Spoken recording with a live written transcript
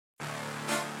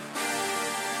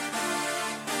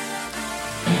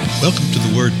Welcome to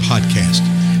the Word Podcast.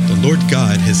 The Lord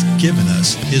God has given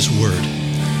us His Word.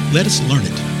 Let us learn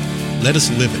it. Let us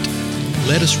live it.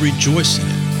 Let us rejoice in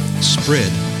it.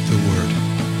 Spread the Word.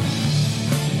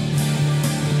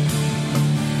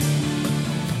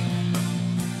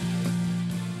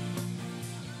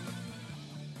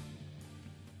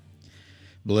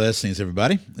 Blessings,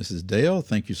 everybody. This is Dale.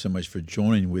 Thank you so much for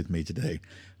joining with me today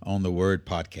on the Word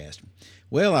Podcast.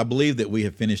 Well, I believe that we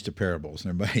have finished the parables, and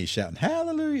everybody's shouting,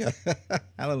 hallelujah,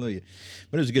 hallelujah.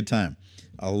 But it was a good time.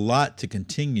 A lot to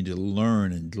continue to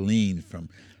learn and glean from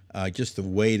just the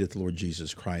way that the Lord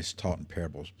Jesus Christ taught in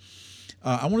parables.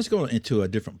 I want us to go into a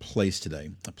different place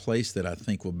today, a place that I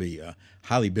think will be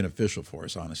highly beneficial for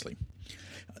us, honestly.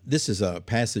 This is a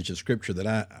passage of Scripture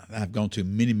that I've gone to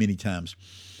many, many times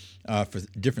for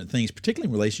different things, particularly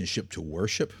in relationship to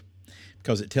worship,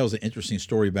 because it tells an interesting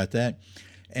story about that.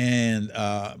 And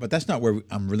but that's not where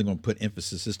I'm really going to put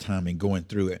emphasis this time in going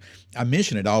through it. I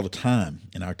mention it all the time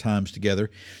in our times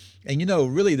together. And,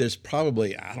 really there's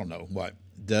probably, I don't know,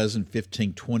 dozen,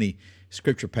 15, 20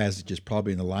 Scripture passages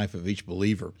probably in the life of each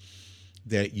believer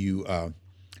that you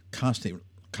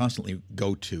constantly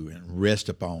go to and rest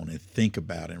upon and think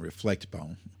about and reflect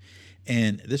upon.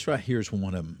 And this right here is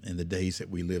one of them in the days that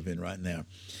we live in right now.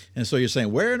 And so you're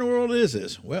saying, where in the world is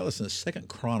this? Well, it's in 2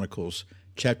 Chronicles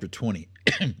chapter 20.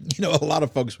 A lot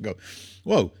of folks will go,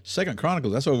 whoa, 2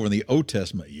 Chronicles, that's over in the Old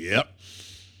Testament. Yep.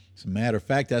 As a matter of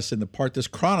fact, that's in the part that's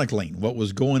chronicling what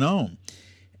was going on.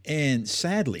 And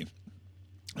sadly,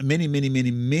 many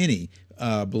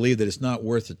believe that it's not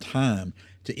worth the time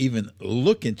to even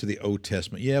look into the Old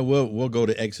Testament. Yeah, we'll go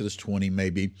to Exodus 20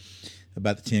 maybe,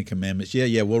 about the Ten Commandments.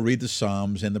 Yeah, we'll read the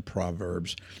Psalms and the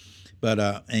Proverbs.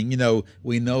 But,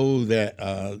 we know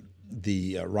that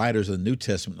the writers of the New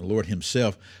Testament, the Lord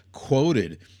himself,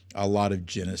 quoted a lot of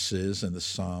Genesis and the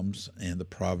Psalms and the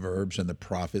Proverbs and the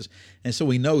prophets. And so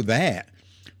we know that,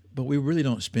 but we really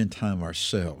don't spend time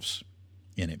ourselves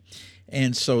in it.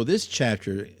 And so this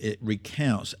chapter, it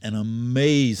recounts an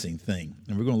amazing thing.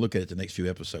 And we're going to look at it the next few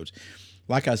episodes.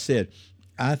 Like I said,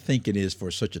 I think it is for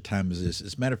such a time as this.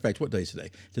 As a matter of fact, what day is today?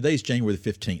 Today is January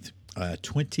the 15th,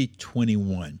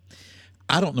 2021.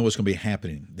 I don't know what's going to be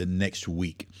happening the next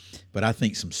week, but I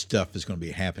think some stuff is going to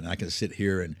be happening. I can sit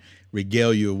here and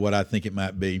regale you of what I think it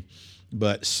might be,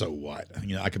 but so what?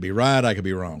 I could be right, I could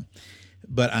be wrong.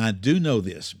 But I do know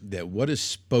this, that what is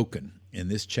spoken in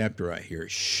this chapter right here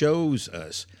shows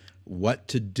us what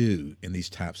to do in these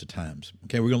types of times.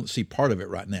 Okay, we're going to see part of it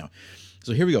right now.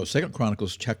 So here we go, 2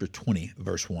 Chronicles chapter 20,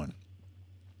 verse 1.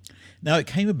 Now it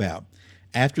came about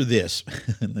after this,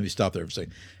 let me stop there for a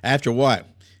second. After what?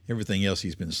 Everything else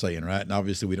he's been saying, right? And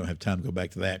obviously we don't have time to go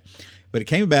back to that. But it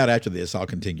came about after this, I'll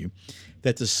continue,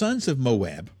 that the sons of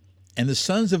Moab and the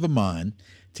sons of Ammon,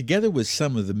 together with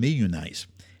some of the Meunites,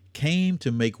 came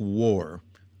to make war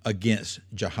against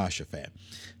Jehoshaphat.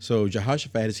 So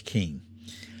Jehoshaphat is king,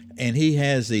 and he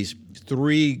has these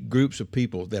three groups of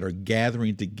people that are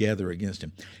gathering together against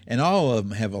him. And all of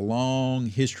them have a long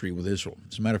history with Israel.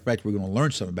 As a matter of fact, we're going to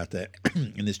learn something about that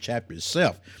in this chapter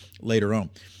itself later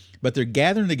on. But they're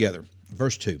gathering together.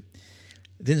 Verse 2.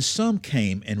 Then some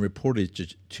came and reported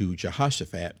to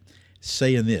Jehoshaphat,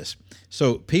 saying this.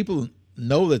 So people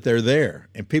know that they're there,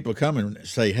 and people come and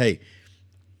say, hey,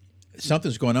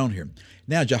 something's going on here.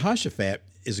 Now, Jehoshaphat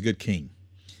is a good king.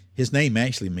 His name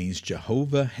actually means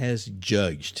Jehovah has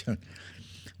judged.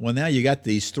 Well, now you got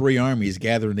these three armies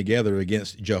gathering together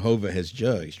against Jehovah has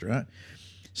judged, right?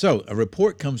 So a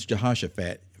report comes to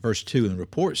Jehoshaphat, verse 2, and the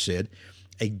report said,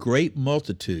 a great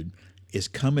multitude is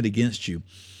coming against you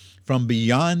from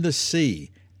beyond the sea,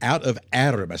 out of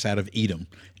Aram, that's out of Edom,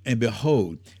 and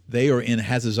behold, they are in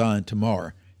Hazazon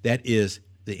Tamar, that is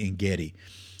the En-Gedi.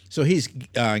 So he's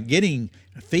getting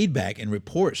feedback and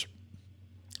reports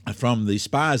from the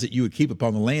spies that you would keep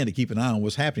upon the land to keep an eye on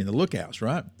what's happening, the lookouts,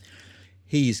 right?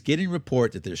 He's getting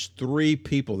report that there's three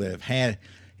people that have had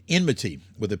enmity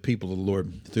with the people of the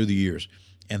Lord through the years,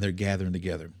 and they're gathering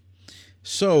together.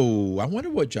 So I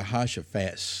wonder what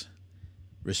Jehoshaphat's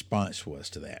response was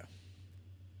to that.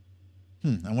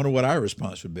 I wonder what our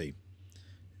response would be.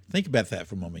 Think about that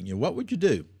for a moment. What would you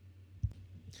do?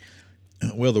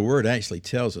 Well, the word actually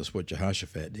tells us what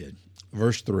Jehoshaphat did.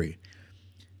 Verse 3,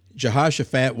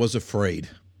 Jehoshaphat was afraid.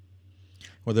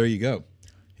 Well, there you go.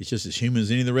 He's just as human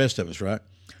as any of the rest of us, right?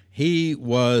 He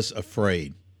was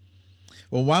afraid.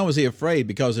 Well, why was he afraid?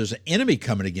 Because there's an enemy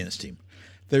coming against him.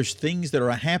 There's things that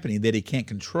are happening that he can't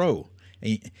control.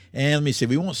 And let me see,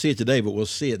 we won't see it today, but we'll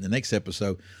see it in the next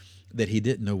episode, that he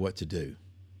didn't know what to do.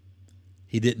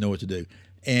 He didn't know what to do.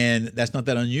 And that's not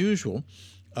that unusual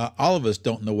all of us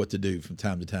don't know what to do from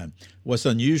time to time. What's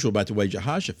unusual about the way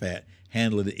Jehoshaphat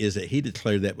handled it is that he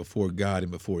declared that before God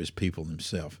and before his people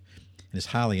himself. And it's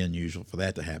highly unusual for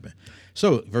that to happen.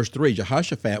 So, verse 3,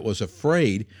 Jehoshaphat was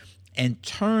afraid and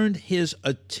turned his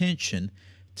attention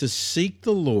to seek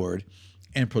the Lord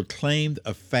and proclaimed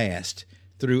a fast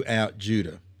throughout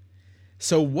Judah.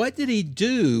 So what did he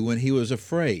do when he was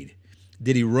afraid?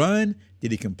 Did he run?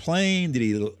 Did he complain? Did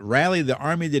he rally the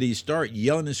army? Did he start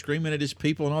yelling and screaming at his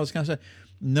people and all this kind of stuff?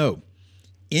 No.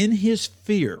 In his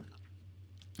fear,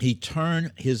 he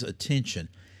turned his attention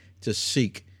to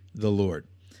seek the Lord.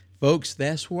 Folks,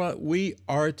 that's what we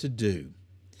are to do.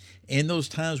 In those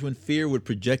times when fear would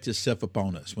project itself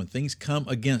upon us, when things come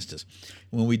against us,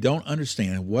 when we don't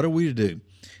understand, what are we to do?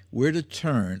 We're to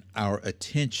turn our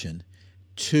attention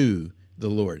to the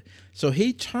Lord. So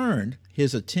he turned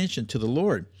his attention to the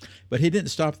Lord, but he didn't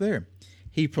stop there.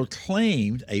 He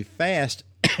proclaimed a fast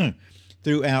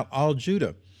throughout all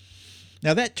Judah.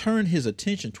 Now that turned his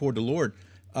attention toward the Lord.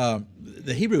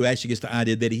 The Hebrew actually gets the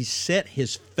idea that he set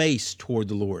his face toward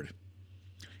the Lord.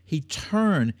 He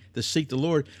turned to seek the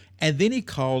Lord, and then he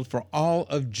called for all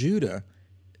of Judah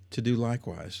to do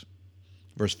likewise.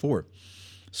 Verse 4,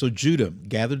 so Judah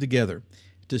gathered together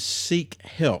to seek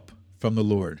help from the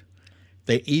Lord.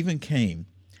 They even came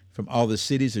from all the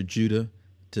cities of Judah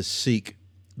to seek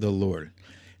the Lord.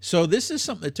 So this is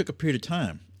something that took a period of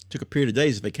time. It took a period of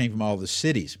days if they came from all the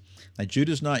cities. Now,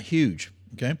 Judah's not huge,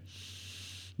 okay?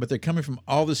 But they're coming from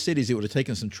all the cities. It would have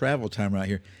taken some travel time right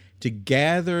here to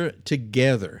gather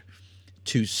together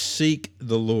to seek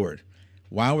the Lord.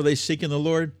 Why were they seeking the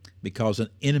Lord? Because an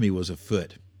enemy was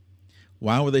afoot.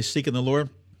 Why were they seeking the Lord?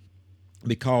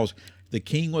 Because the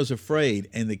king was afraid,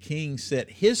 and the king set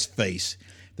his face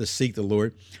to seek the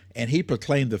Lord, and he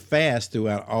proclaimed the fast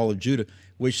throughout all of Judah,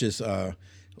 which is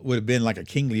would have been like a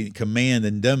kingly command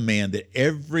and demand that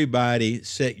everybody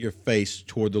set your face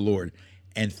toward the Lord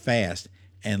and fast,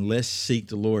 and let's seek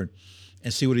the Lord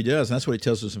and see what he does. And that's what he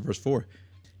tells us in verse 4.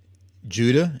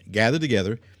 Judah gathered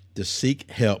together to seek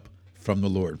help from the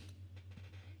Lord.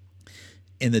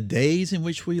 In the days in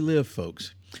which we live,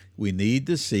 folks, we need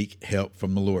to seek help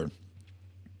from the Lord.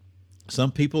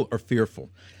 Some people are fearful,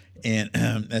 and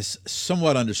that's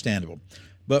somewhat understandable.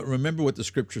 But remember what the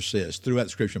Scripture says throughout the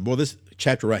Scripture. Boy, this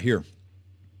chapter right here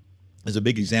is a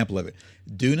big example of it.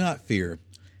 Do not fear.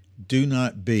 Do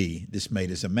not be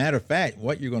dismayed. As a matter of fact,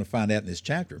 what you're going to find out in this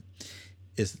chapter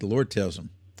is that the Lord tells them,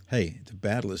 hey, the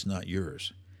battle is not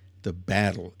yours. The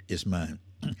battle is mine.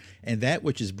 And that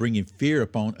which is bringing fear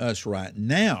upon us right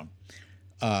now,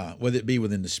 whether it be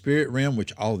within the spirit realm,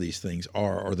 which all these things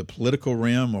are, or the political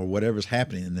realm, or whatever's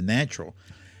happening in the natural,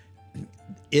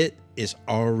 it is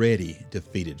already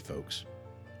defeated, folks.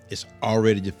 It's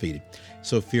already defeated.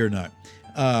 So fear not.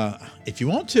 If you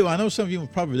want to, I know some of you will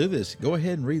probably do this. Go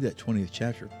ahead and read that 20th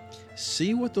chapter.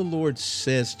 See what the Lord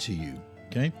says to you,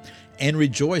 okay? And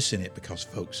rejoice in it because,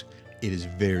 folks, it is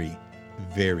very,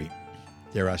 very,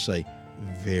 dare I say,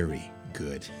 very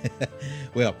good.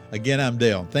 Well, again, I'm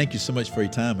Dale. Thank you so much for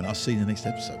your time, and I'll see you in the next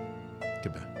episode.